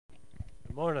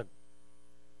Good morning.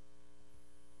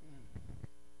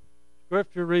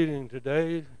 Scripture reading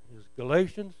today is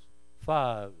Galatians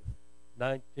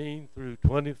 5:19 through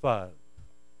 25.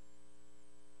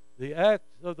 The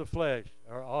acts of the flesh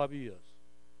are obvious: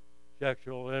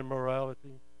 sexual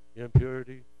immorality,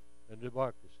 impurity, and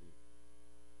democracy,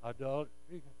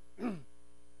 idolatry,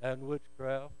 and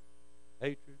witchcraft,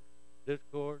 hatred,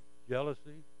 discord,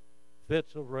 jealousy,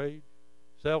 fits of rage,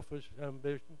 selfish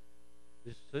ambition,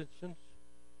 dissensions,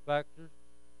 factors,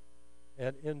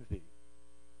 and envy,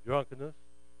 drunkenness,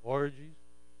 orgies,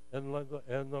 and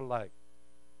the like.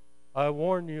 I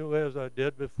warn you, as I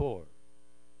did before,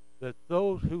 that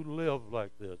those who live like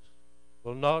this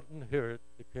will not inherit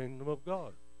the kingdom of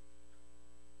God.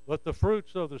 But the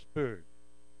fruits of the Spirit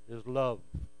is love,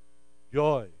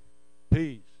 joy,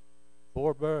 peace,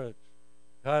 forbearance,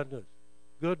 kindness,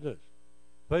 goodness,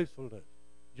 faithfulness,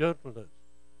 gentleness,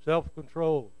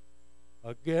 self-control.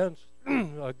 Against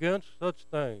such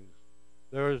things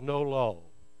there is no law.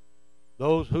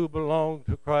 Those who belong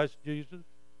to Christ Jesus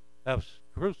have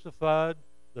crucified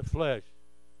the flesh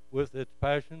with its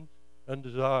passions and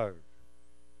desires.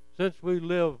 Since we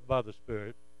live by the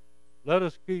Spirit, let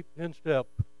us keep in step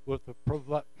with the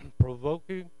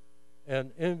provoking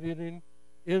and envying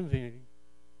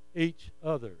each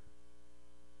other,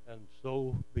 and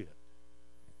so be it.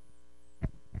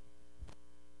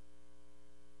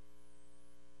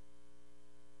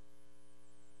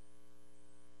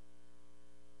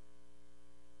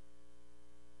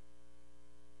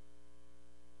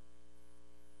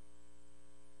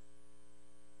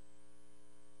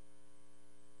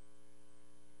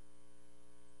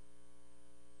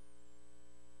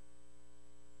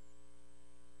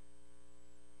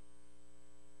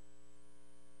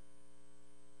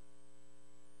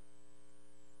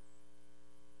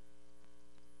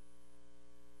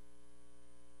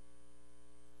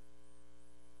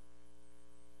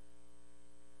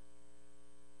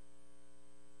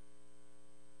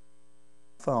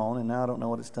 Phone, and now I don't know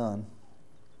what it's done.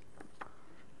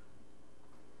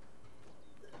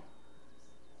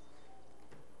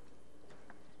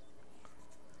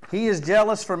 He is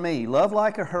jealous for me. Love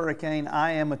like a hurricane,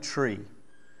 I am a tree.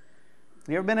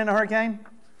 You ever been in a hurricane?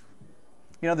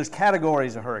 You know, there's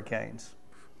categories of hurricanes.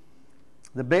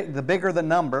 The bigger the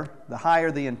number, the higher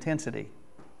the intensity.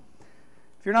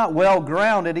 If you're not well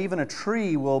grounded, even a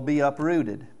tree will be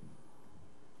uprooted.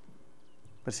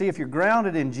 But see, if you're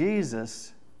grounded in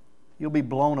Jesus, you'll be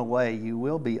blown away. You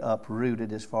will be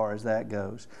uprooted as far as that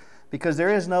goes. Because there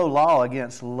is no law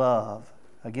against love,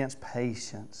 against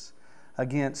patience,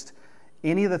 against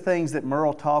any of the things that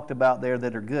Merle talked about there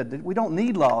that are good. We don't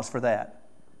need laws for that.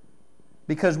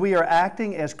 Because we are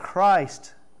acting as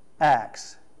Christ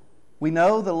acts. We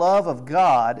know the love of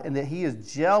God and that He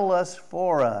is jealous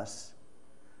for us.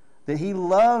 That He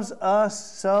loves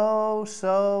us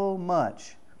so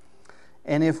much.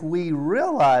 And if we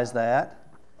realize that,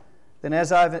 then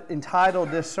as I've entitled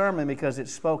this sermon, because it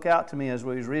spoke out to me as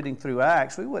we was reading through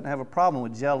Acts, we wouldn't have a problem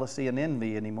with jealousy and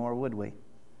envy anymore, would we?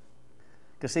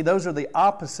 Because see, those are the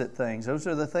opposite things. Those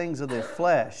are the things of the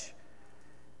flesh.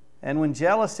 And when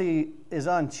jealousy is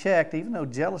unchecked, even though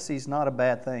jealousy is not a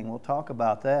bad thing, we'll talk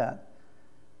about that,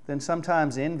 then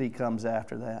sometimes envy comes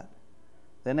after that.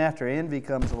 Then after envy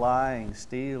comes lying,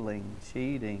 stealing,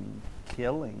 cheating,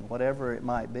 killing, whatever it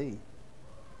might be.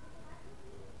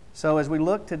 So as we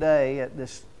look today at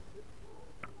this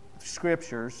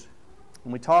scriptures,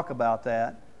 and we talk about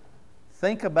that,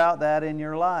 think about that in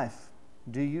your life.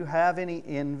 Do you have any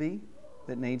envy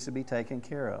that needs to be taken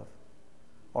care of?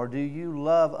 Or do you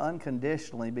love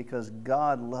unconditionally because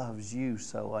God loves you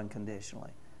so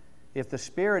unconditionally? If the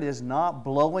Spirit is not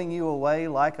blowing you away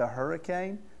like a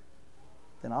hurricane,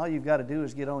 then all you've got to do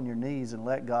is get on your knees and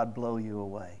let God blow you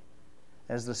away.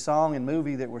 As the song and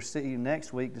movie that we're seeing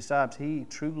next week decides, He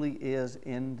truly is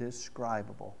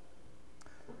indescribable.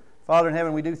 Father in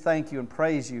heaven, we do thank You and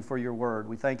praise You for Your word.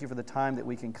 We thank You for the time that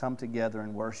we can come together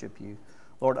and worship You.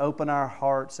 Lord, open our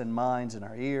hearts and minds and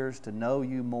our ears to know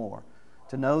You more,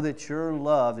 to know that Your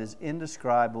love is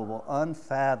indescribable,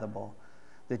 unfathomable,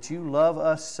 that You love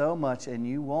us so much and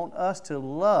You want us to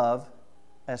love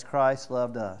as Christ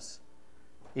loved us,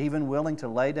 even willing to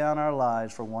lay down our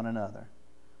lives for one another.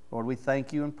 Lord, we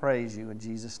thank You and praise You in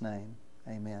Jesus' name.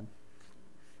 Amen.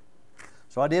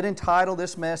 So I did entitle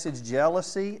this message,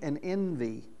 Jealousy and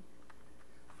Envy.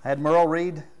 I had Merle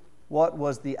read what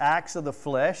was the acts of the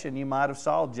flesh, and you might have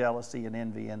saw jealousy and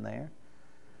envy in there.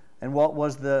 And what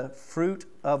was the fruit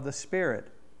of the Spirit.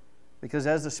 Because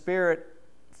as the Spirit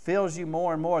fills you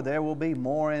more and more, there will be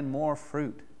more and more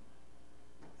fruit.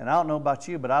 And I don't know about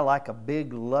you, but I like a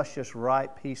big, luscious,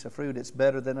 ripe piece of fruit. It's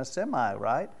better than a semi,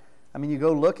 right? I mean, you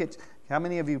go look at, how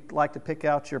many of you like to pick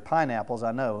out your pineapples?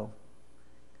 I know.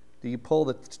 Do you pull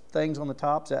the things on the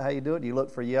top? Is that how you do it? Do you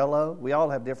look for yellow? We all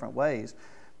have different ways.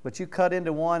 But you cut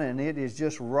into one and it is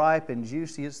just ripe and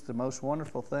juicy. It's the most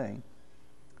wonderful thing.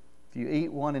 If you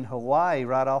eat one in Hawaii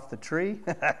right off the tree,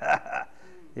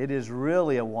 it is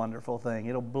really a wonderful thing.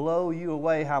 It'll blow you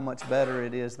away how much better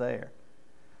it is there.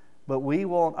 But we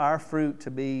want our fruit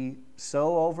to be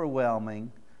so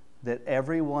overwhelming that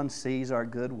everyone sees our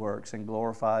good works and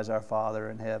glorifies our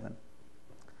Father in heaven.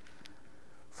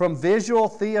 From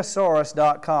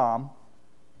visualthesaurus.com,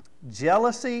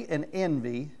 jealousy and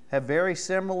envy have very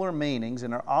similar meanings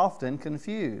and are often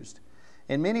confused.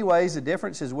 In many ways, the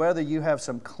difference is whether you have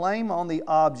some claim on the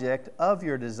object of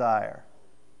your desire.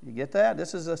 You get that?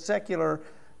 This is a secular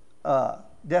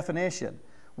definition.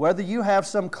 Whether you have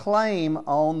some claim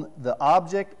on the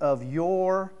object of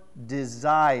your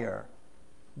desire.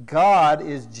 God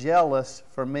is jealous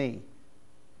for me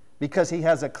because He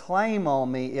has a claim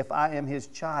on me if I am His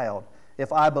child,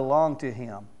 if I belong to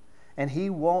Him. And He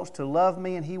wants to love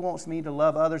me, and He wants me to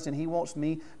love others, and He wants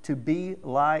me to be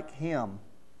like Him.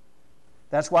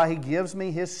 That's why He gives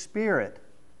me His Spirit,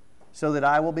 so that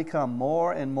I will become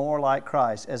more and more like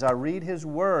Christ. As I read His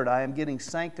Word, I am getting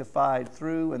sanctified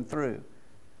through and through.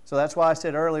 So that's why I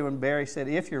said earlier when Barry said,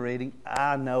 if you're reading,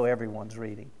 I know everyone's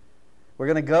reading. We're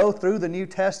going to go through the New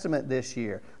Testament this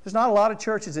year. There's not a lot of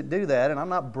churches that do that, and I'm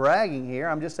not bragging here.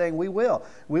 I'm just saying we will.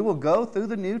 We will go through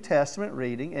the New Testament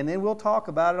reading, and then we'll talk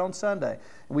about it on Sunday.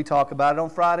 And we talk about it on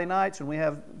Friday nights when we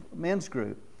have men's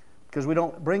group, because we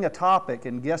don't bring a topic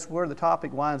and guess where the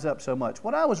topic winds up so much.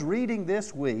 What I was reading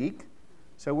this week,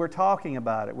 so we're talking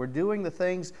about it. We're doing the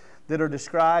things that are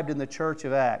described in the Church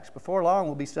of Acts. Before long,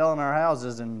 we'll be selling our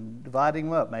houses and dividing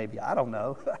them up maybe. I don't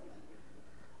know.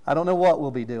 I don't know what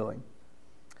we'll be doing.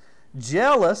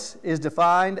 Jealous is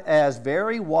defined as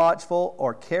very watchful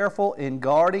or careful in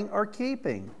guarding or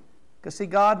keeping. Because see,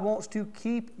 God wants to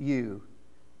keep you.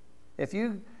 If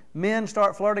you men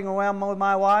start flirting around with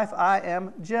my wife, I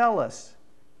am jealous.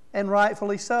 And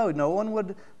rightfully so. No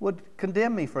one would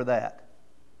condemn me for that.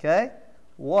 Okay?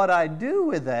 What I do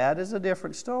with that is a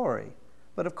different story.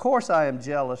 But of course I am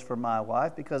jealous for my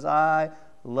wife because I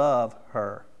love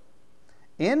her.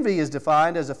 Envy is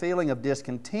defined as a feeling of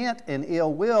discontent and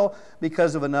ill will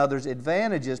because of another's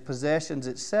advantages, possessions,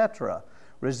 etc.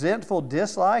 Resentful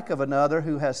dislike of another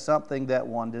who has something that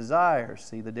one desires.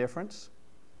 See the difference?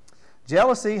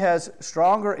 Jealousy has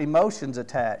stronger emotions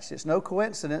attached. It's no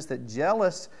coincidence that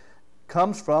jealous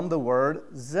comes from the word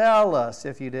zealous,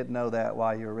 if you didn't know that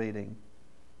while you're reading.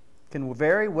 It can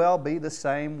very well be the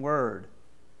same word.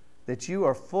 That you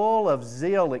are full of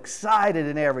zeal, excited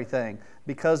in everything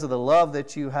because of the love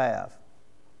that you have.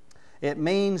 It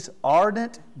means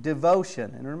ardent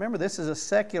devotion. And remember, this is a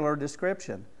secular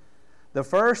description. The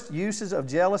first uses of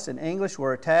jealous in English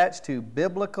were attached to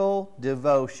biblical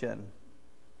devotion.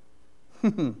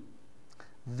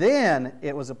 Then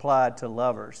it was applied to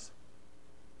lovers.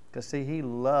 Because see, He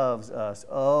loves us.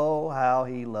 Oh, how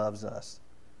He loves us.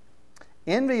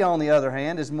 Envy, on the other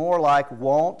hand, is more like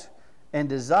want and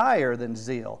desire than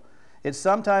zeal. It's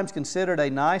sometimes considered a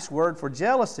nice word for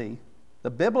jealousy. The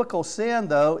biblical sin,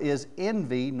 though, is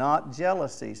envy, not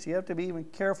jealousy. So you have to be even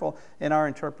careful in our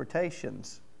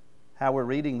interpretations, how we're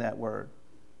reading that word.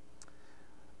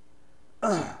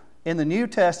 In the New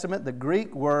Testament, the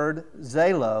Greek word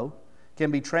zelo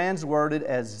can be translated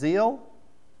as zeal,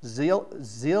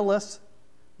 zealous,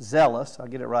 I'll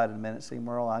get it right in a minute, see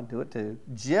Merle, I can do it too.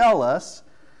 Jealous.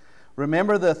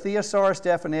 Remember the thesaurus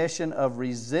definition of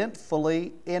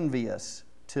resentfully envious.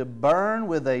 To burn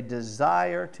with a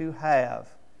desire to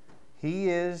have. He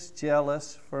is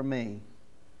jealous for me.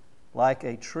 Like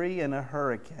a tree in a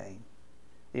hurricane.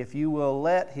 If you will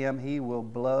let Him, He will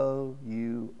blow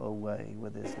you away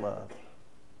with His love.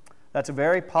 That's a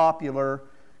very popular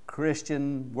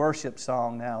Christian worship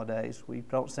song nowadays. We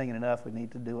don't sing it enough. We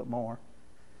need to do it more.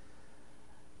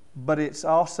 But it's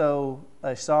also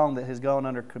a song that has gone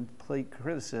under complete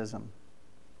criticism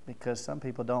because some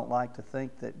people don't like to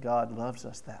think that God loves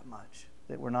us that much,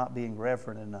 that we're not being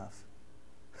reverent enough.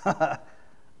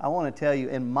 I want to tell you,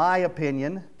 in my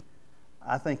opinion,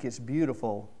 I think it's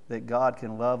beautiful that God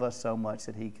can love us so much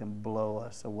that He can blow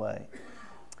us away.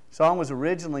 The song was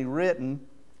originally written,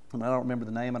 and I don't remember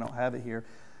the name, I don't have it here,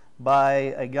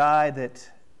 by a guy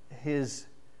that his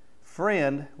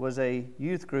friend was a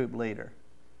youth group leader.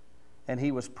 And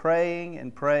he was praying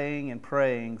and praying and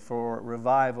praying for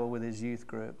revival with his youth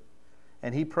group.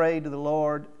 And he prayed to the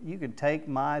Lord, you can take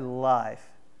my life,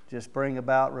 just bring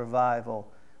about revival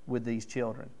with these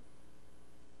children.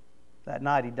 That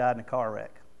night he died in a car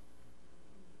wreck.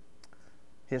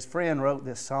 His friend wrote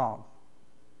this song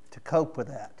to cope with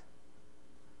that,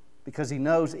 because he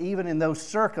knows even in those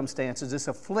circumstances, this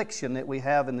affliction that we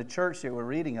have in the church that we're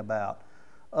reading about,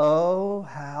 oh,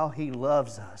 how he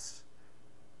loves us.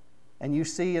 And you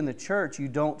see in the church, you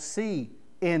don't see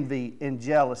envy and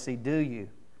jealousy, do you?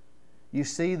 You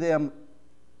see them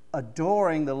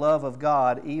adoring the love of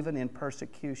God even in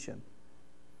persecution.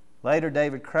 Later,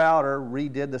 David Crowder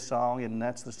redid the song, and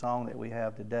that's the song that we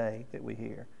have today that we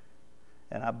hear.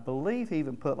 And I believe he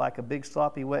even put like a big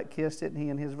sloppy wet kiss, didn't he,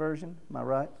 in his version? Am I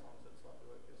right?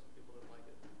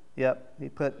 Yep. He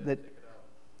put that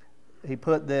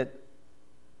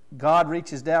God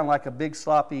reaches down like a big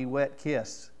sloppy wet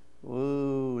kiss.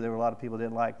 Ooh, there were a lot of people who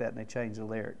didn't like that, and they changed the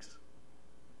lyrics,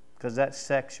 because that's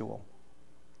sexual.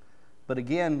 But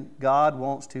again, God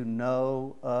wants to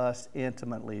know us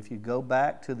intimately. If you go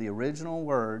back to the original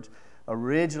words,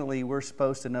 originally we're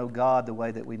supposed to know God the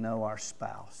way that we know our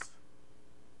spouse.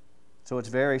 So it's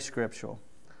very scriptural.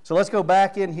 So let's go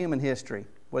back in human history,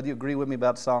 whether you agree with me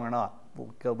about the song or not.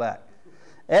 We'll go back.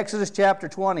 Exodus chapter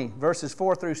 20, verses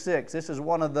 4 through 6. This is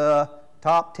one of the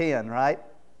top 10, right?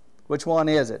 Which one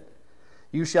is it?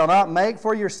 You shall not make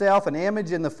for yourself an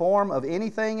image in the form of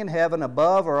anything in heaven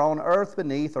above or on earth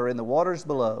beneath or in the waters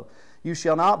below. You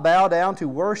shall not bow down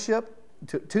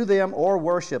to them or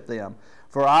worship them.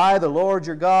 For I, the Lord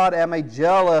your God, am a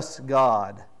jealous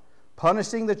God,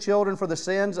 punishing the children for the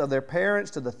sins of their parents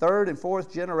to the third and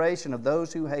fourth generation of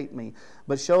those who hate me,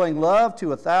 but showing love to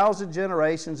 1,000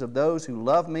 generations of those who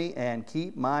love me and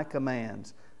keep my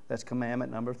commands. That's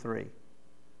commandment number 3.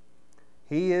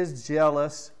 He is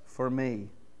jealous for me.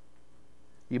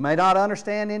 You may not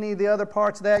understand any of the other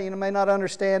parts of that. You may not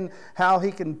understand how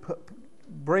he can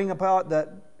bring about that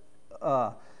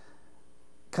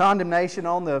condemnation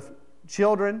on the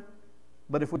children.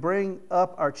 But if we bring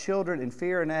up our children in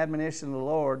fear and admonition of the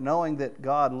Lord, knowing that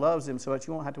God loves them so much,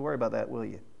 you won't have to worry about that, will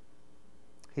you?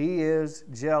 He is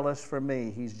jealous for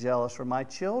me. He's jealous for my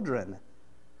children,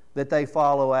 that they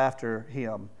follow after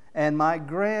him, and my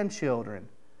grandchildren.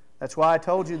 That's why I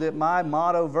told you that my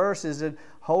motto verse is that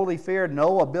holy fear,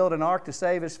 Noah built an ark to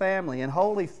save his family. In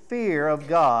holy fear of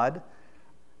God,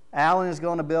 Alan is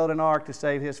going to build an ark to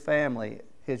save his family,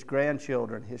 his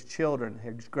grandchildren, his children,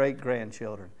 his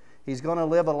great-grandchildren. He's going to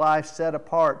live a life set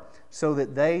apart so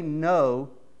that they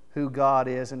know who God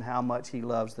is and how much he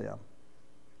loves them.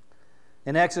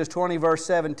 In Exodus 20, verse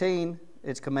 17,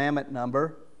 it's commandment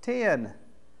number 10.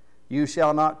 You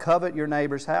shall not covet your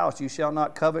neighbor's house. You shall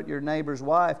not covet your neighbor's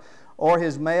wife, or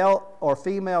his male or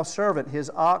female servant,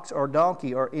 his ox or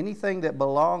donkey, or anything that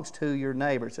belongs to your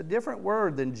neighbor. It's a different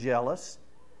word than jealous.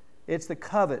 It's the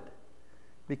covet,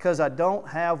 because I don't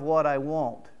have what I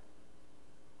want.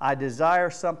 I desire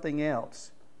something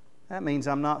else. That means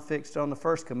I'm not fixed on the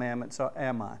first commandment, so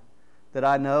am I? That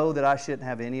I know that I shouldn't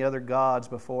have any other gods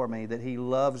before me, that he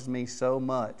loves me so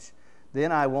much.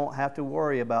 Then I won't have to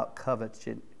worry about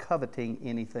coveting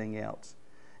anything else.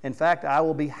 In fact, I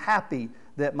will be happy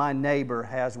that my neighbor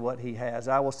has what he has.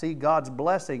 I will see God's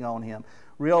blessing on him.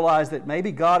 Realize that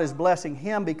maybe God is blessing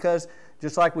him because,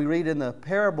 just like we read in the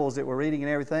parables that we're reading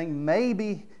and everything,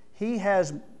 maybe he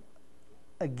has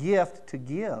a gift to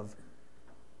give.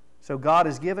 So God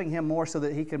is giving him more so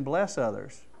that he can bless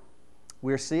others.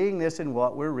 We're seeing this in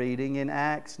what we're reading in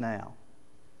Acts now.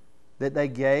 That they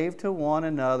gave to one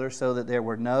another so that there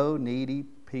were no needy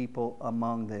people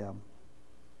among them.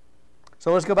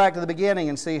 So let's go back to the beginning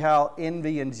and see how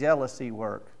envy and jealousy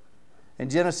work. In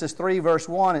Genesis 3, verse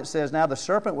 1, it says, Now the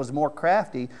serpent was more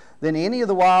crafty than any of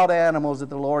the wild animals that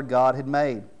the Lord God had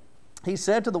made. He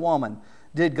said to the woman,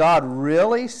 Did God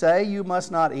really say you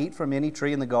must not eat from any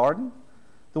tree in the garden?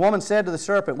 The woman said to the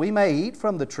serpent, We may eat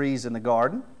from the trees in the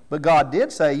garden, but God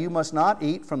did say you must not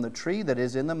eat from the tree that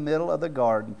is in the middle of the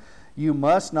garden. You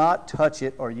must not touch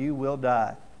it or you will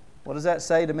die. What does that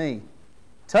say to me?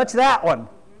 Touch that one.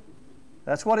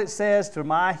 That's what it says to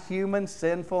my human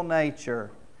sinful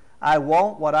nature. I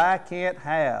want what I can't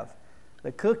have.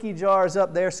 The cookie jar is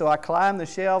up there, so I climb the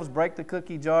shelves, break the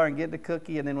cookie jar, and get the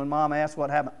cookie, and then when Mom asks what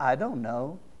happened, I don't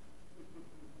know.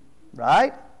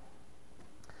 Right?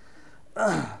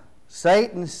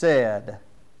 Satan said...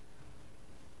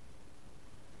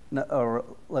 No, or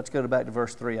let's go back to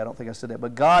verse 3. I don't think I said that.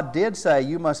 But God did say,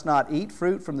 You must not eat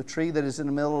fruit from the tree that is in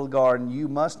the middle of the garden. You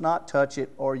must not touch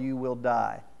it or you will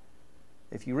die.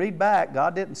 If you read back,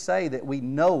 God didn't say that we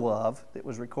know of, that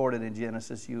was recorded in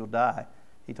Genesis, you will die.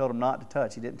 He told them not to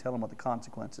touch. He didn't tell them what the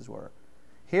consequences were.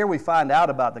 Here we find out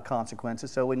about the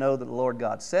consequences, so we know that the Lord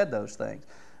God said those things.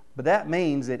 But that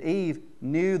means that Eve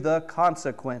knew the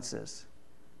consequences.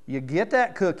 You get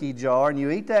that cookie jar and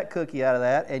you eat that cookie out of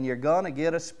that, and you're going to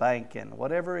get a spanking,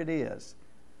 whatever it is.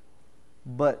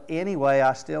 But anyway,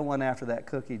 I still went after that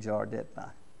cookie jar, didn't I?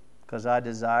 Because I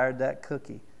desired that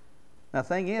cookie. Now, the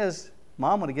thing is,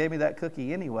 Mom would have gave me that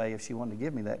cookie anyway if she wanted to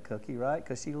give me that cookie, right?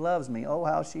 Because she loves me. Oh,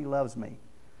 how she loves me.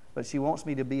 But she wants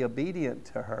me to be obedient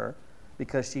to her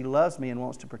because she loves me and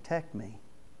wants to protect me.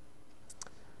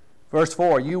 Verse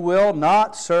 4, "You will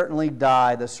not certainly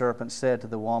die," the serpent said to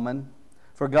the woman.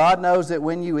 "For God knows that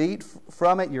when you eat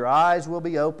from it, your eyes will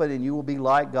be open, and you will be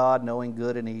like God, knowing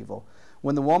good and evil."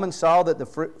 When the woman saw that the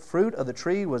fruit of the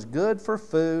tree was good for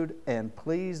food and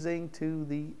pleasing to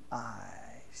the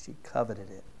eye, she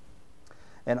coveted it.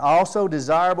 And also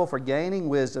desirable for gaining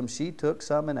wisdom, she took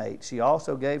some and ate. She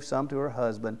also gave some to her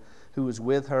husband who was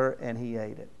with her, and he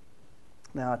ate it.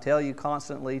 Now I tell you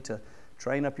constantly to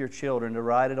train up your children to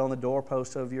write it on the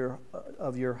doorposts of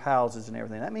your houses and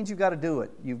everything. That means you've got to do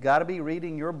it. You've got to be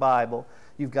reading your Bible.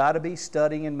 You've got to be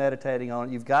studying and meditating on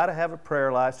it. You've got to have a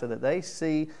prayer life so that they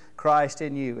see Christ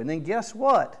in you. And then guess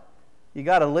what? You've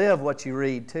got to live what you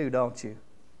read too, don't you?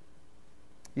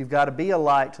 You've got to be a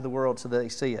light to the world so that they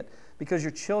see it. Because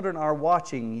your children are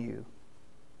watching you.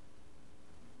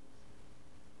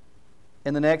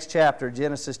 In the next chapter,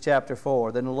 Genesis chapter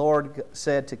 4, then the Lord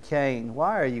said to Cain,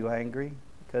 "Why are you angry?"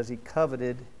 Because he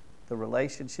coveted the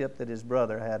relationship that his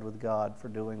brother had with God for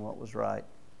doing what was right.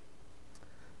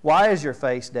 "Why is your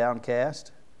face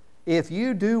downcast? If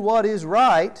you do what is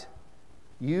right,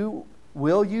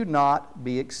 will you not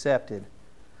be accepted?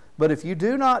 But if you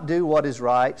do not do what is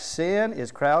right, sin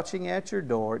is crouching at your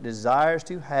door. It desires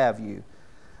to have you,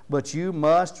 but you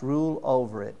must rule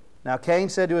over it." Now Cain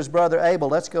said to his brother Abel,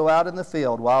 "Let's go out in the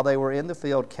field." While they were in the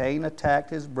field, Cain attacked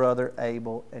his brother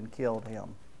Abel and killed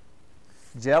him.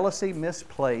 Jealousy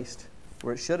misplaced,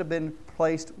 where it should have been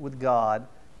placed with God,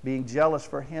 being jealous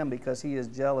for him because he is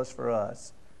jealous for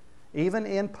us. Even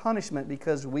in punishment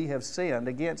because we have sinned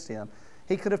against him.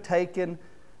 He could have taken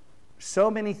so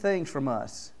many things from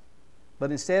us.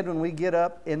 But instead, when we get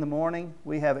up in the morning,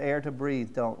 we have air to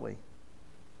breathe, don't we?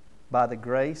 By the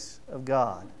grace of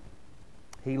God.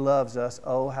 He loves us.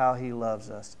 Oh, how He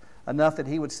loves us. Enough that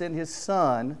He would send His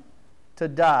Son to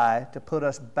die to put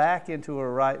us back into a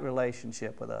right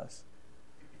relationship with us.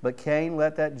 But Cain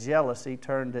let that jealousy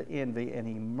turn to envy, and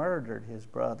he murdered his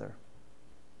brother.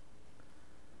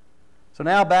 So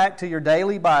now back to your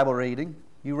daily Bible reading.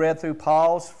 You read through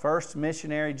Paul's first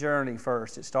missionary journey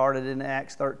first. It started in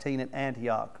Acts 13 at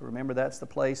Antioch. Remember, that's the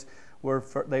place where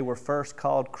they were first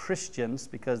called Christians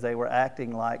because they were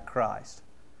acting like Christ.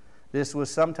 This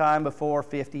was sometime before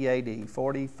 50 AD,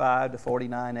 45 to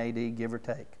 49 AD, give or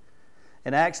take.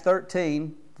 In Acts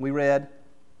 13, we read,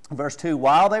 verse 2,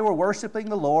 "While they were worshiping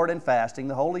the Lord and fasting,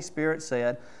 the Holy Spirit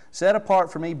said, 'Set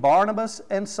apart for me Barnabas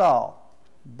and Saul,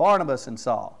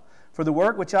 for the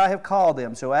work which I have called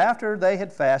them.' So after they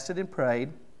had fasted and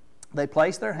prayed, they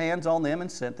placed their hands on them and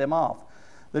sent them off.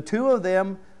 The two of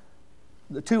them,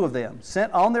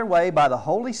 sent on their way by the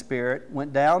Holy Spirit,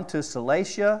 went down to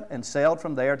Cilicia and sailed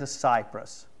from there to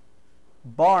Cyprus."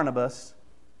 Barnabas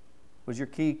was your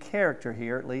key character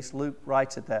here, at least Luke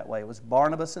writes it that way. It was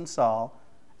Barnabas and Saul,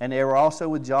 and they were also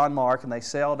with John Mark, and they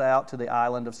sailed out to the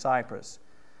island of Cyprus.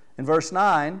 In verse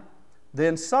 9,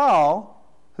 "Then Saul,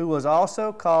 who was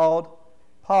also called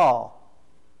Paul."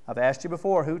 I've asked you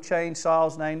before, who changed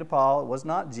Saul's name to Paul? It was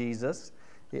not Jesus.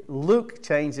 Luke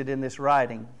changed it in this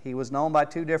writing. He was known by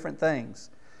two different things.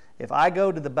 If I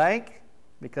go to the bank,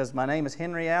 because my name is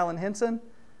Henry Allen Henson,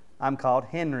 I'm called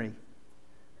Henry.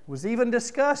 It was even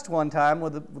discussed one time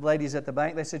with the ladies at the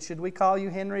bank. They said, "Should we call you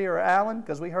Henry or Allen?"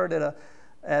 Because we heard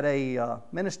at a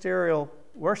ministerial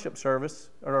worship service,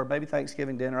 or maybe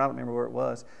Thanksgiving dinner, I don't remember where it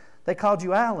was, they called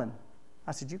you Allen.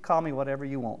 I said, "You call me whatever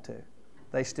you want to."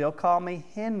 They still call me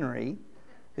Henry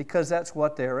because that's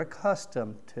what they're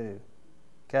accustomed to.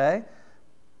 Okay?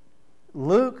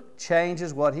 Luke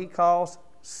changes what he calls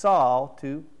Saul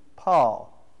to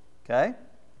Paul. Okay?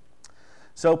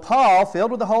 So Paul,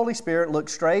 filled with the Holy Spirit, looked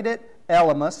straight at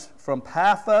Elymas. From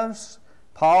Paphos,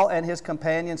 Paul and his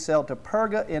companions sailed to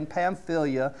Perga in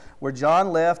Pamphylia, where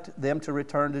John left them to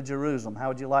return to Jerusalem. How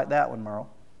would you like that one, Merle?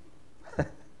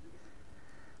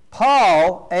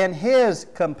 Paul and his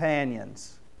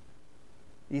companions.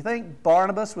 You think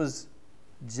Barnabas was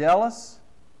jealous?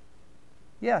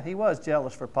 Yeah, he was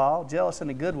jealous for Paul, jealous in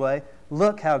a good way.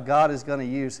 Look how God is going to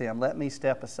use him. Let me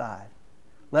step aside.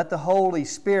 Let the Holy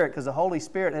Spirit, because the Holy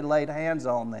Spirit had laid hands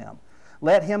on them.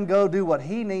 Let him go do what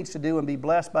he needs to do and be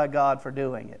blessed by God for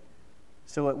doing it.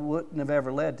 So it wouldn't have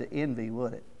ever led to envy,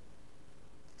 would it?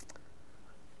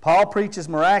 Paul preaches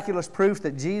miraculous proof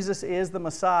that Jesus is the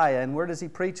Messiah. And where does he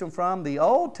preach them from? The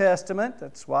Old Testament.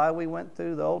 That's why we went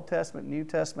through the Old Testament, New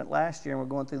Testament last year, and we're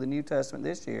going through the New Testament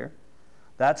this year.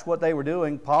 That's what they were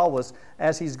doing. Paul was,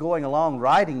 as he's going along,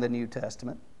 writing the New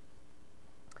Testament.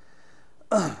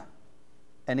 And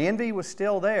envy was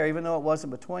still there, even though it wasn't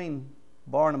between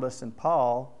Barnabas and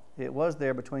Paul. It was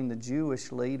there between the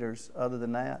Jewish leaders other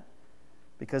than that,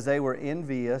 because they were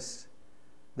envious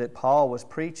that Paul was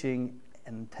preaching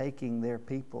and taking their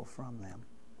people from them.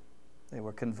 They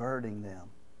were converting them,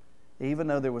 even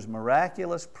though there was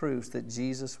miraculous proofs that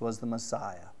Jesus was the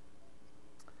Messiah.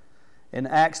 In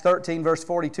Acts 13, verse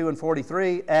 42 and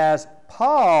 43, as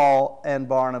Paul and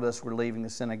Barnabas were leaving the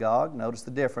synagogue, notice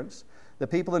the difference, the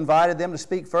people invited them to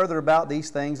speak further about these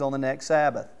things on the next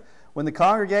Sabbath. When the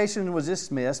congregation was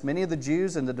dismissed, many of the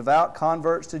Jews and the devout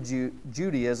converts to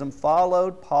Judaism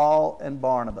followed Paul and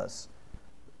Barnabas.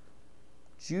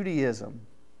 Judaism.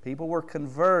 People were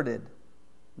converted.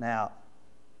 Now,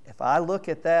 if I look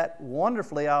at that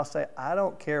wonderfully, I'll say, I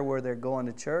don't care where they're going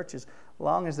to church as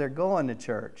long as they're going to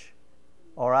church.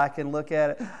 Or I can look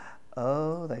at it,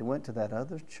 oh, they went to that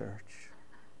other church.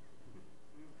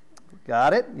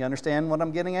 Got it? You understand what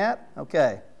I'm getting at?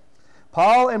 Okay.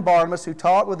 Paul and Barnabas, who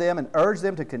talked with them and urged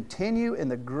them to continue in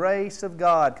the grace of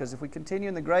God, because if we continue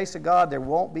in the grace of God, there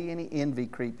won't be any envy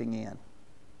creeping in.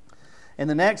 In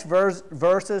the next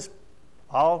verses,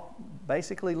 Paul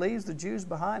basically leaves the Jews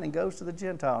behind and goes to the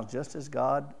Gentiles, just as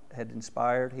God had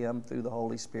inspired him through the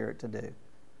Holy Spirit to do.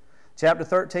 Chapter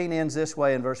 13 ends this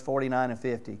way in verse 49 and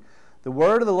 50. The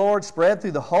word of the Lord spread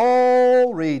through the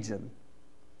whole region,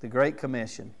 the Great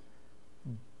Commission.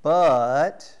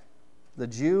 But the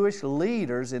Jewish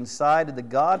leaders incited the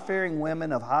God-fearing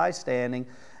women of high standing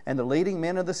and the leading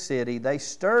men of the city. They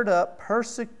stirred up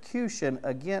persecution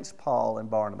against Paul and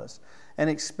Barnabas and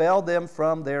expelled them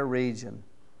from their region.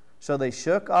 So they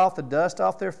shook off the dust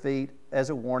off their feet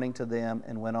as a warning to them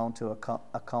and went on to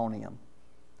Iconium.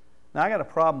 Now I got a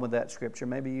problem with that scripture.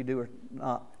 Maybe you do or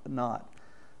not.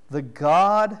 The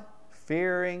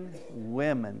God-fearing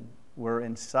women were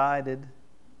incited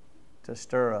to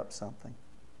stir up something.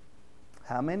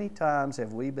 How many times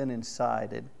have we been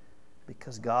incited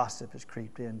because gossip has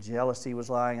creeped in, jealousy was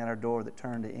lying at our door that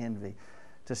turned to envy,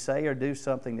 to say or do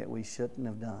something that we shouldn't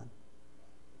have done?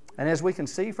 And as we can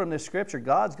see from this scripture,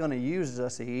 God's going to use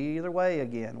us either way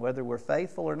again, whether we're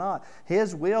faithful or not.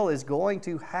 His will is going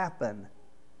to happen.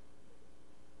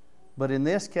 But in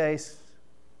this case,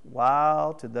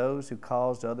 woe to those who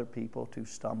caused other people to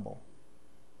stumble.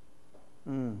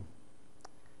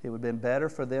 It would have been better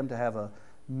for them to have a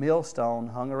millstone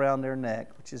hung around their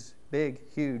neck, which is big,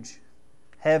 huge,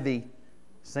 heavy,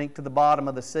 sink to the bottom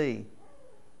of the sea,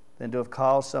 than to have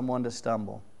caused someone to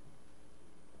stumble.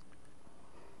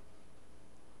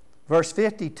 Verse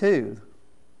 52,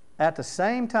 at the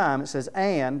same time it says,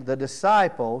 and the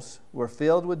disciples were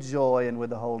filled with joy and with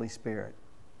the Holy Spirit.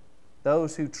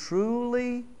 Those who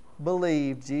truly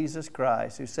believed Jesus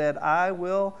Christ, who said, I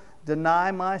will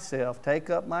deny myself, take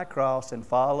up my cross, and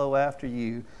follow after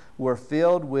you, were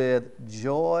filled with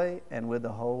joy and with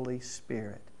the Holy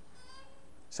Spirit,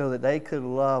 so that they could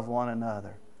love one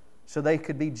another, so they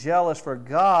could be jealous for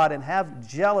God and have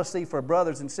jealousy for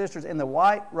brothers and sisters in the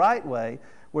right way,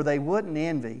 where they wouldn't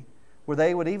envy, where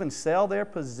they would even sell their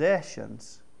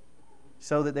possessions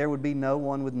so that there would be no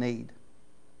one with need.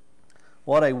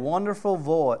 What a wonderful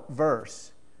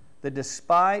verse, that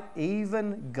despite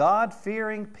even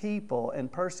God-fearing people and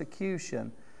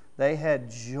persecution, they had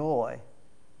joy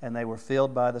and they were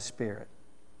filled by the Spirit.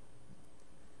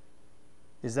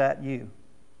 Is that you?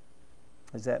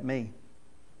 Is that me?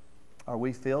 Are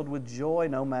we filled with joy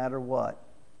no matter what?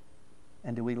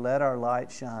 And do we let our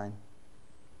light shine?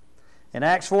 In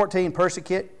Acts 14,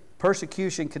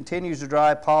 persecution continues to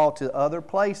drive Paul to other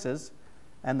places,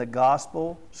 and the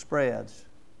gospel spreads,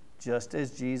 just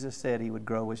as Jesus said he would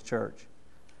grow his church.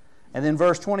 And then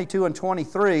verse 22 and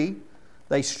 23,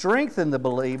 they strengthened the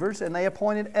believers and they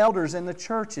appointed elders in the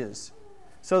churches,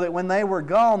 so that when they were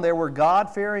gone, there were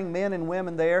God-fearing men and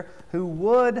women there who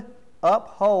would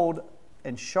uphold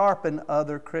and sharpen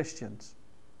other Christians.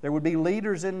 There would be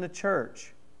leaders in the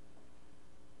church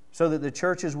so that the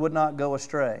churches would not go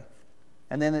astray.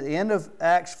 And then at the end of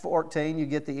Acts 14, you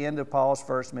get the end of Paul's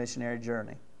first missionary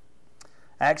journey.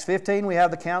 Acts 15, we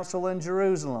have the council in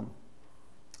Jerusalem.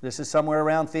 This is somewhere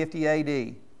around 50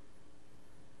 A.D.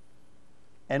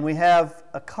 And we have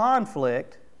a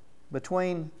conflict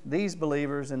between these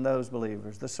believers and those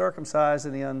believers, the circumcised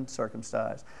and the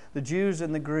uncircumcised, the Jews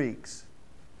and the Greeks.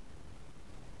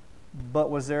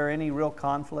 But was there any real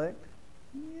conflict?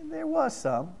 Yeah, there was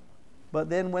some. But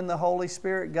then when the Holy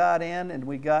Spirit got in and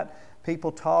we got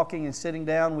people talking and sitting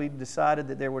down, we decided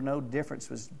that there were no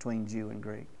differences between Jew and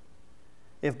Greek.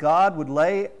 If God would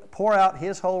pour out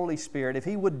His Holy Spirit, if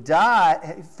He would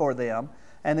die for them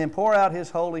and then pour out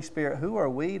His Holy Spirit, who are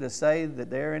we to say that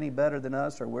they're any better than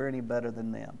us or we're any better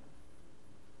than them?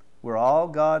 We're all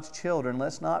God's children.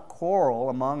 Let's not quarrel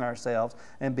among ourselves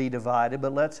and be divided,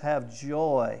 but let's have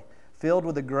joy, filled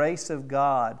with the grace of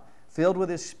God, filled with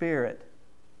His Spirit,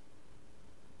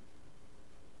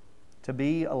 to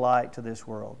be a light to this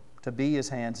world, to be His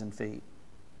hands and feet.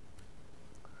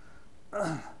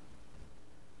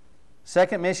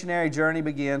 Second missionary journey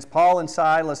begins. Paul and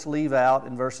Silas leave out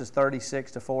in verses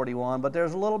 36 to 41, but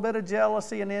there's a little bit of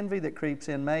jealousy and envy that creeps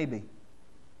in maybe,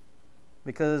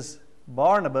 because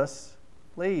Barnabas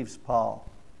leaves Paul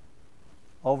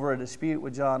over a dispute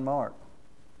with John Mark.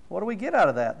 What do we get out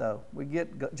of that, though? We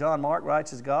get John Mark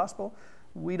writes his gospel.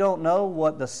 We don't know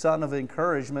what the son of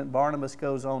encouragement Barnabas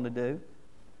goes on to do.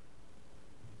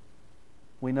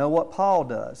 We know what Paul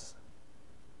does.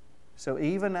 So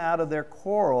even out of their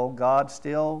quarrel, God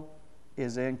still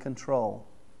is in control.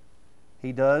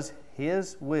 He does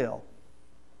His will.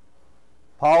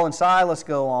 Paul and Silas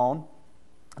go on.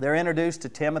 They're introduced to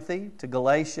Timothy, to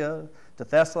Galatia, to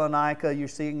Thessalonica. You're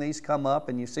seeing these come up,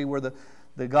 and you see where the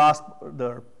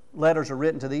letters are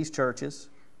written to these churches.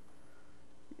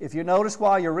 If you notice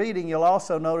while you're reading, you'll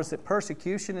also notice that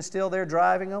persecution is still there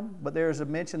driving them, but there's a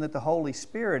mention that the Holy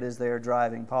Spirit is there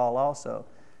driving Paul also,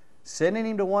 sending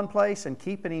him to one place and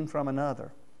keeping him from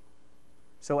another.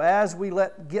 So as we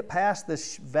get past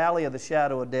this valley of the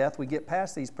shadow of death, we get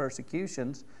past these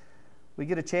persecutions, we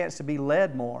get a chance to be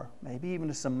led more, maybe even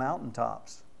to some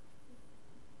mountaintops.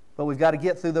 But we've got to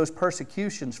get through those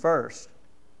persecutions first.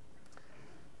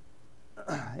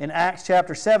 In Acts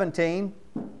chapter 17,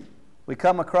 we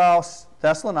come across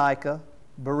Thessalonica,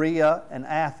 Berea, and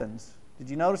Athens. Did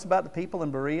you notice about the people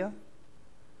in Berea?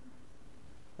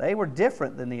 They were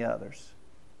different than the others.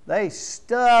 They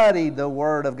studied the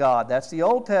Word of God. That's the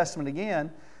Old Testament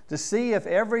again, to see if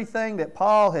everything that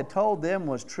Paul had told them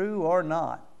was true or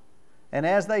not. And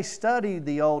as they studied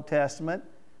the Old Testament,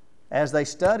 as they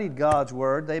studied God's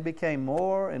Word, they became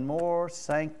more and more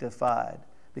sanctified,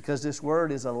 because this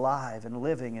Word is alive and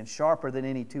living and sharper than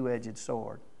any two-edged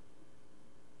sword.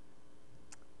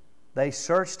 They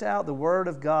searched out the Word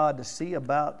of God to see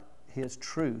about His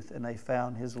truth, and they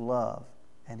found His love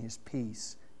and His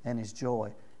peace and His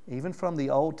joy, even from the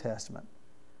Old Testament.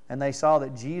 And they saw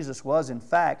that Jesus was, in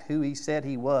fact, who He said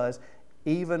He was,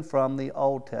 even from the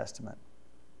Old Testament.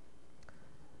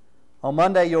 On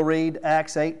Monday, you'll read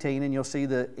Acts 18, and you'll see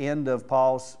the end of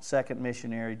Paul's second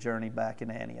missionary journey back in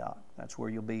Antioch. That's where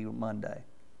you'll be Monday.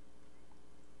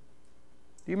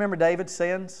 Do you remember David's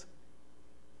sins?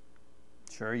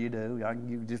 Sure you do.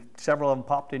 Several of them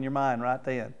popped in your mind right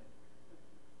then.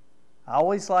 I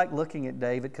always like looking at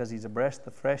David because he's a breath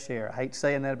of fresh air. I hate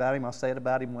saying that about him. I'll say it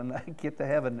about him when I get to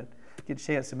heaven and get a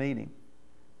chance to meet him.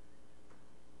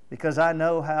 Because I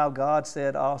know how God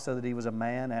said also that he was a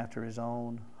man after His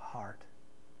own heart.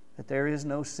 That there is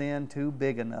no sin too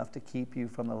big enough to keep you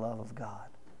from the love of God.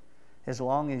 As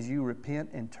long as you repent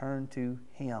and turn to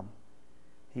Him.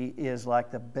 He is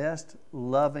like the best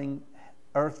loving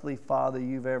earthly father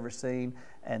you've ever seen,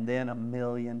 and then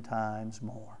 1,000,000 times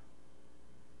more.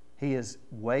 He is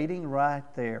waiting right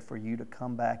there for you to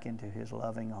come back into His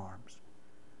loving arms,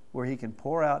 where He can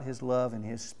pour out His love and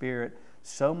His Spirit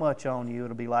so much on you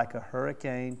it'll be like a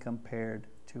hurricane compared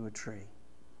to a tree.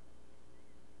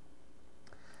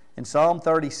 In Psalm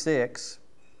 36,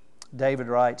 David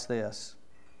writes this: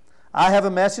 I have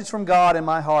a message from God in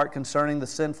my heart concerning the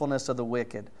sinfulness of the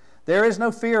wicked. There is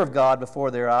no fear of God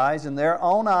before their eyes. In their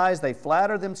own eyes they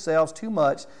flatter themselves too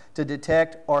much to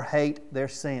detect or hate their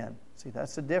sin. See,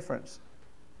 that's the difference.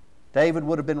 David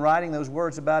would have been writing those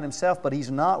words about himself, but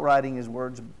he's not writing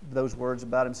those words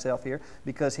about himself here,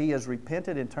 because he has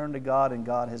repented and turned to God, and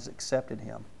God has accepted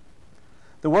him.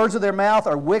 The words of their mouth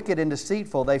are wicked and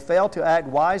deceitful. They fail to act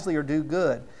wisely or do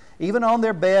good. Even on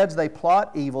their beds they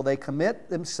plot evil. They commit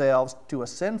themselves to a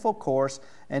sinful course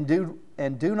and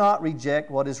do not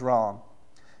reject what is wrong.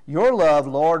 Your love,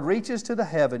 Lord, reaches to the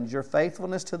heavens, your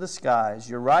faithfulness to the skies.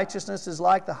 Your righteousness is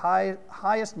like the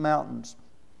highest mountains,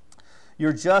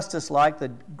 your justice like the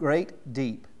great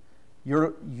deep.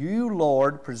 You,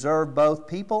 Lord, preserve both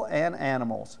people and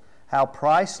animals. How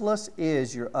priceless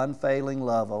is your unfailing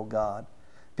love, O God.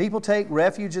 People take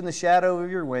refuge in the shadow of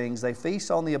your wings. They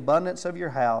feast on the abundance of your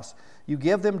house. You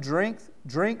give them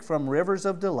drink from rivers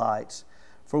of delights.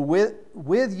 For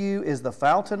with you is the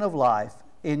fountain of life.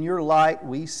 In your light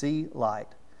we see light.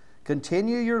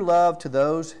 Continue your love to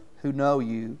those who know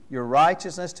you, your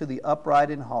righteousness to the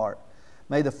upright in heart.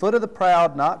 May the foot of the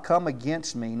proud not come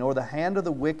against me, nor the hand of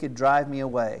the wicked drive me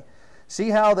away. See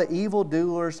how the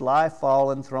evildoers lie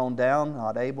fallen, thrown down,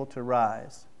 not able to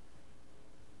rise.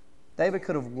 David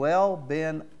could have well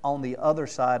been on the other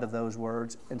side of those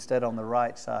words instead on the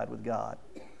right side with God,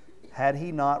 had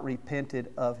he not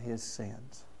repented of his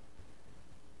sins.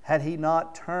 Had he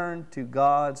not turned to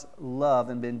God's love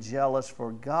and been jealous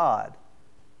for God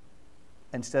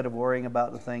instead of worrying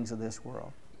about the things of this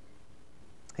world.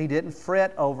 He didn't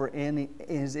fret over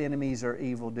his enemies or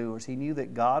evildoers. He knew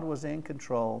that God was in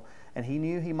control, and he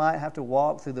knew he might have to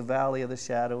walk through the valley of the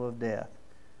shadow of death.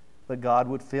 But God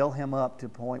would fill him up to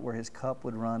the point where his cup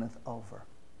would runneth over.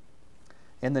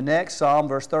 In the next Psalm,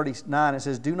 verse 39, it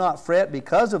says, do not fret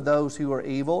because of those who are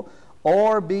evil,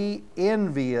 or be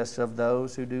envious of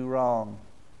those who do wrong.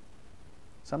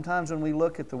 Sometimes when we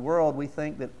look at the world, we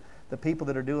think that the people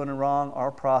that are doing wrong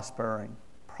are prospering.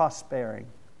 I'll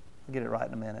get it right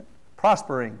in a minute.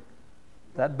 Prospering.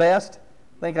 Is that best?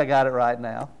 I think I got it right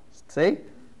now. See?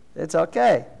 It's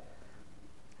okay.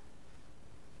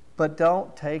 But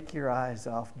don't take your eyes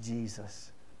off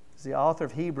Jesus. As the author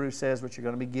of Hebrews says, which you're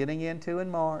going to be getting into in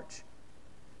March,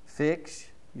 fix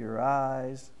your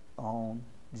eyes on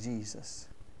Jesus.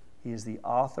 He is the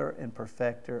author and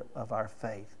perfecter of our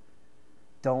faith.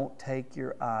 Don't take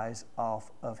your eyes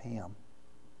off of Him.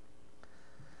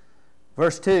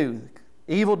 Verse 2,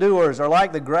 evildoers are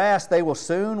like the grass, they will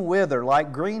soon wither.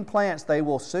 Like green plants, they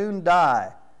will soon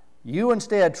die. You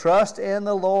instead trust in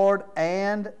the Lord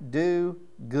and do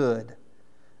good.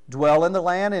 Dwell in the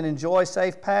land and enjoy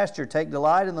safe pasture. Take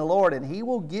delight in the Lord, and He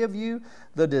will give you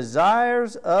the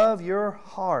desires of your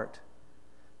heart.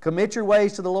 Commit your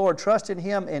ways to the Lord. Trust in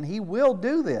Him, and He will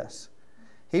do this.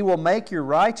 He will make your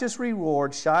righteous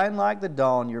reward shine like the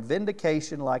dawn, your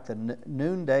vindication like the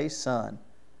noonday sun.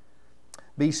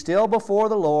 Be still before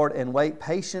the Lord and wait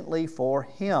patiently for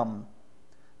Him.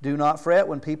 Do not fret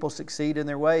when people succeed in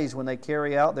their ways, when they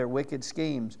carry out their wicked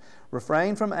schemes.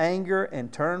 Refrain from anger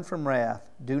and turn from wrath.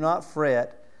 Do not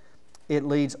fret. It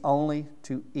leads only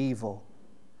to evil.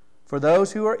 For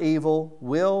those who are evil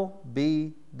will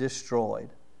be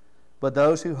destroyed, but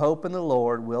those who hope in the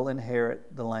Lord will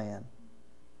inherit the land.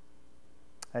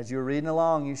 As you were reading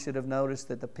along, you should have noticed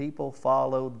that the people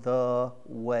followed the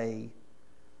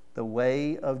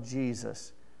way of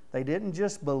Jesus. They didn't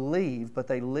just believe, but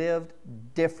they lived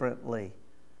differently,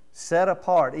 set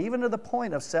apart, even to the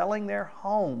point of selling their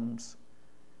homes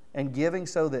and giving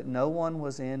so that no one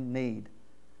was in need.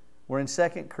 We're in 2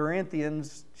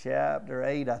 Corinthians chapter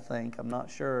 8, I think. I'm not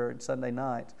sure. It's Sunday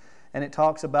night. And it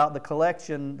talks about the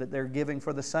collection that they're giving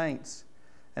for the saints.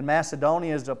 And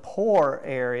Macedonia is a poor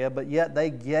area, but yet they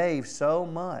gave so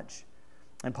much.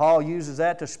 And Paul uses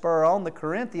that to spur on the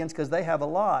Corinthians because they have a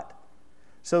lot,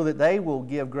 so that they will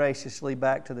give graciously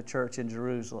back to the church in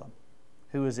Jerusalem,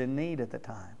 who is in need at the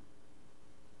time.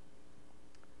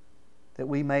 That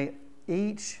we may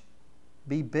each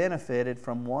be benefited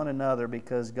from one another,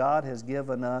 because God has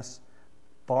given us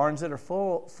barns that are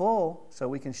full so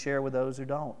we can share with those who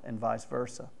don't, and vice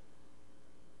versa.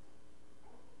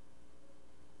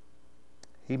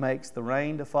 He makes the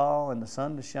rain to fall and the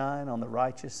sun to shine on the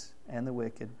righteous and the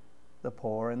wicked, the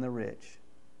poor and the rich,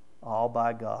 all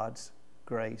by God's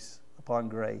grace upon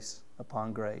grace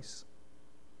upon grace.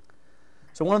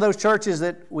 So one of those churches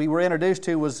that we were introduced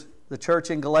to was the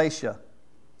church in Galatia.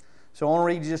 So I want to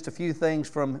read you just a few things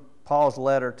from Paul's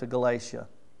letter to Galatia.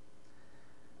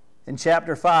 In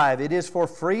chapter 5, it is for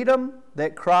freedom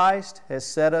that Christ has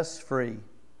set us free.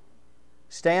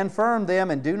 Stand firm then,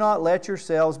 and do not let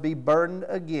yourselves be burdened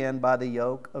again by the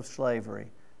yoke of slavery,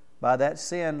 by that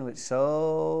sin which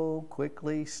so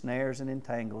quickly snares and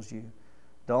entangles you.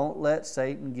 Don't let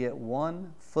Satan get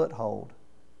one foothold.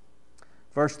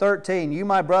 Verse 13, you,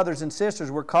 my brothers and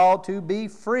sisters, were called to be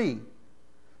free,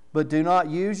 but do not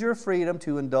use your freedom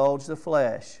to indulge the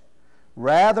flesh.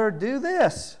 Rather do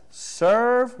this,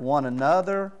 serve one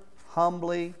another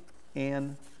humbly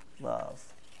in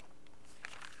love.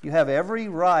 You have every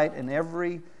right and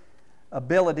every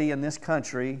ability in this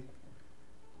country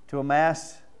to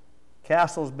amass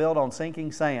castles built on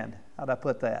sinking sand. How'd I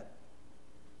put that?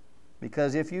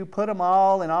 Because if you put them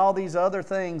all in all these other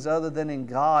things other than in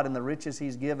God and the riches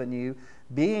He's given you,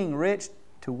 being rich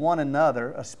to one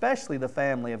another, especially the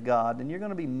family of God, then you're going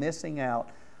to be missing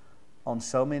out on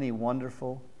so many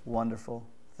wonderful, wonderful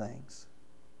things.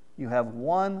 You have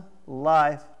one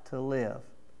life to live.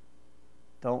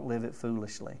 Don't live it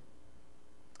foolishly.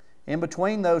 In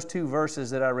between those two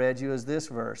verses that I read you is this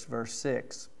verse, verse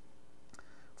 6.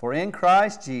 For in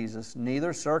Christ Jesus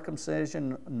neither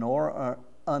circumcision nor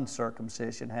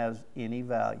uncircumcision has any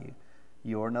value.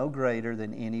 You're no greater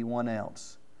than anyone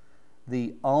else.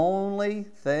 The only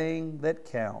thing that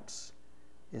counts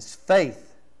is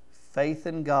faith. Faith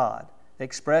in God.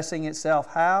 Expressing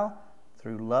itself how?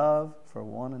 Through love for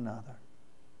one another.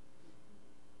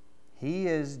 He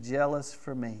is jealous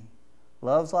for me.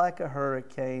 Love's like a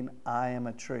hurricane. I am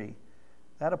a tree.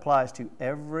 That applies to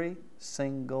every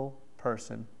single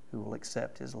person who will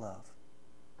accept His love.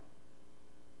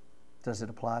 Does it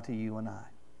apply to you and I?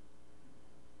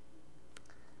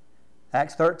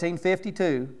 Acts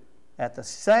 13:52. At the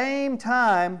same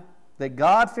time that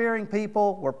God-fearing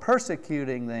people were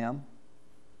persecuting them,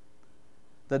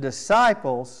 the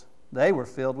disciples, they were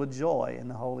filled with joy in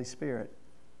the Holy Spirit.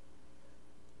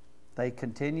 They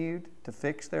continued to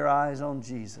fix their eyes on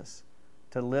Jesus,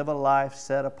 to live a life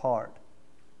set apart,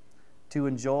 to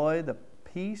enjoy the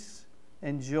peace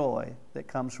and joy that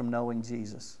comes from knowing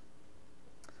Jesus.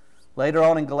 Later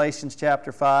on in Galatians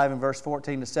chapter 5 and verse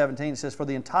 14 to 17, it says, "For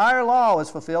the entire law is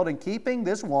fulfilled in keeping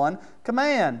this one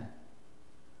command.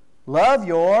 Love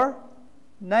your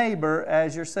neighbor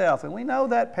as yourself." And we know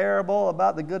that parable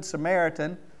about the Good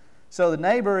Samaritan. So the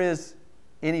neighbor is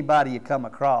anybody you come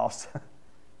across.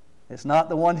 It's not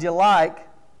the ones you like.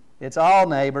 It's all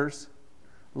neighbors.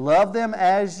 Love them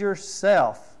as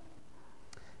yourself.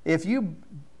 If you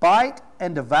bite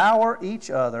and devour each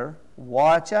other,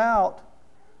 watch out,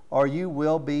 or you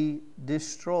will be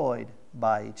destroyed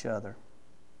by each other.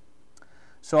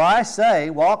 So I say,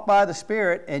 walk by the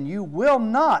Spirit, and you will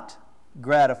not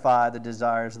gratify the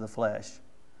desires of the flesh.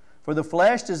 For the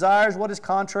flesh desires what is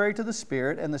contrary to the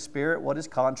Spirit, and the Spirit what is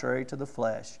contrary to the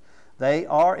flesh. They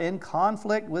are in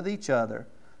conflict with each other,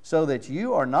 so that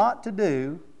you are not to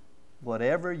do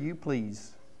whatever you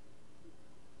please.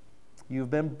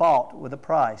 You've been bought with a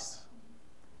price.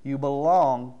 You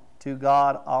belong to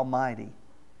God Almighty.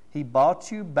 He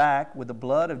bought you back with the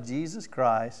blood of Jesus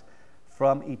Christ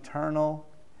from eternal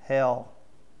hell.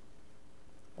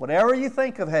 Whatever you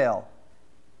think of hell,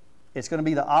 it's going to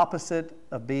be the opposite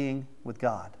of being with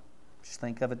God. Just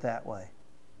think of it that way.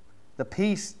 The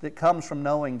peace that comes from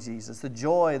knowing Jesus, the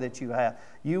joy that you have,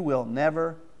 you will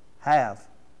never have.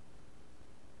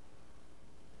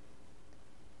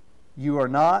 You are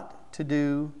not to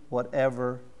do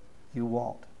whatever you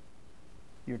want.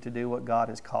 You're to do what God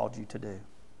has called you to do.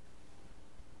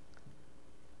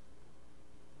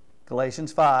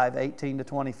 Galatians 5:18 to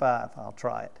 25. I'll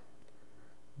try it.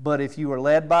 But if you are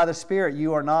led by the Spirit,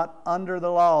 you are not under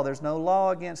the law. There's no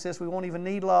law against this. We won't even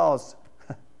need laws.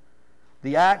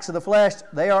 The acts of the flesh,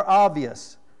 they are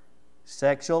obvious.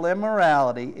 Sexual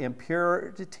immorality,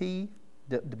 impurity,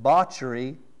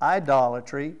 debauchery,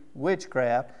 idolatry,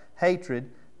 witchcraft,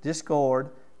 hatred,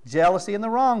 discord, jealousy in the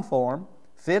wrong form,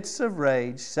 fits of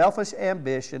rage, selfish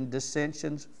ambition,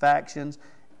 dissensions, factions,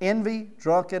 envy,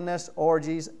 drunkenness,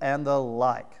 orgies, and the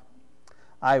like.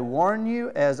 I warn you,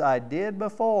 as I did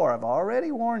before, I've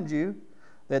already warned you,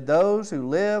 that those who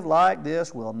live like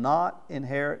this will not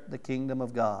inherit the kingdom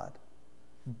of God.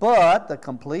 But the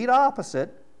complete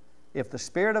opposite, if the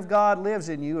Spirit of God lives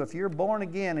in you, if you're born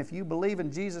again, if you believe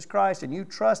in Jesus Christ and you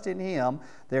trust in Him,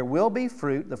 there will be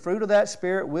fruit. The fruit of that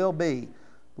Spirit will be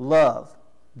love,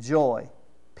 joy,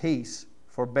 peace,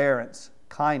 forbearance,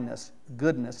 kindness,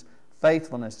 goodness,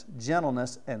 faithfulness,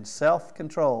 gentleness, and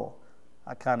self-control.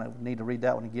 I kind of need to read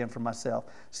that one again for myself.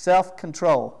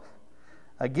 Self-control.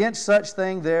 Against such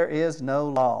thing there is no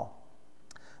law.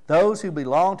 Those who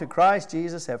belong to Christ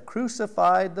Jesus have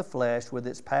crucified the flesh with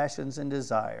its passions and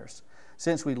desires.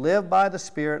 Since we live by the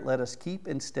Spirit, let us keep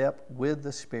in step with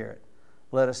the Spirit.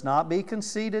 Let us not be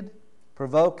conceited,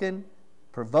 provoking,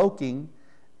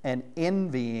 and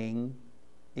envying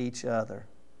each other.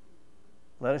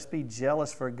 Let us be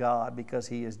jealous for God because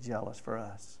He is jealous for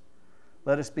us.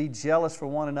 Let us be jealous for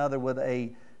one another with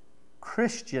a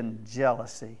Christian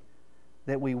jealousy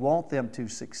that we want them to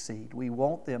succeed. We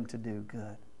want them to do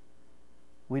good.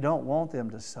 We don't want them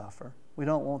to suffer. We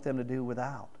don't want them to do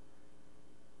without.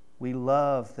 We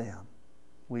love them.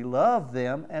 We love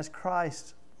them as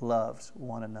Christ loves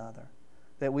one another.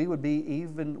 That we would be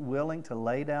even willing to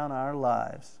lay down our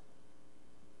lives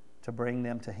to bring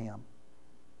them to Him.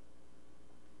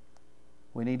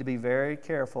 We need to be very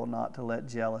careful not to let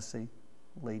jealousy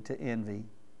lead to envy,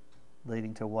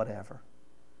 leading to whatever.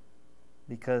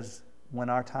 Because when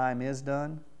our time is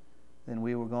done, then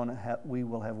we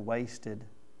will have wasted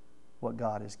what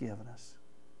God has given us.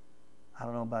 I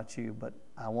don't know about you, but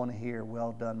I want to hear,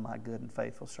 "Well done, my good and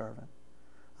faithful servant."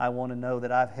 I want to know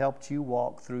that I've helped you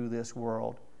walk through this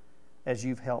world as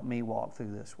you've helped me walk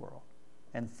through this world.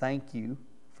 And thank you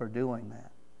for doing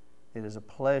that. It is a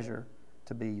pleasure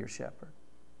to be your shepherd.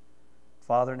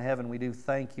 Father in heaven, we do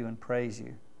thank you and praise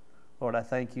you. Lord, I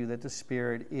thank you that the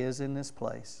Spirit is in this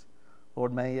place.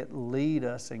 Lord, may it lead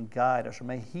us and guide us, or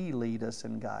may He lead us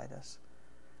and guide us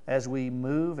as we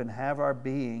move and have our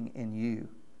being in you.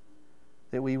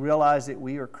 That we realize that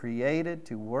we are created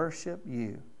to worship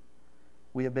you.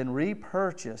 We have been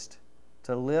repurchased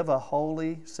to live a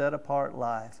holy, set-apart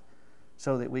life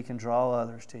so that we can draw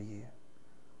others to you.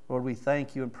 Lord, we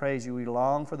thank you and praise you. We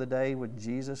long for the day when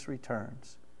Jesus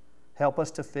returns. Help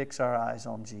us to fix our eyes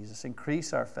on Jesus.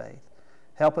 Increase our faith.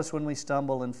 Help us when we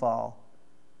stumble and fall.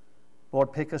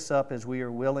 Lord, pick us up as we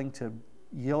are willing to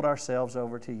yield ourselves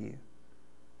over to you.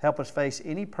 Help us face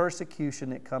any persecution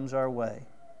that comes our way,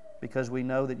 because we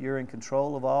know that you're in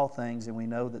control of all things, and we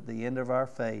know that the end of our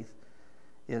faith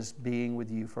is being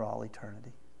with you for all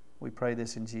eternity. We pray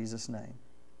this in Jesus' name.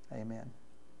 Amen.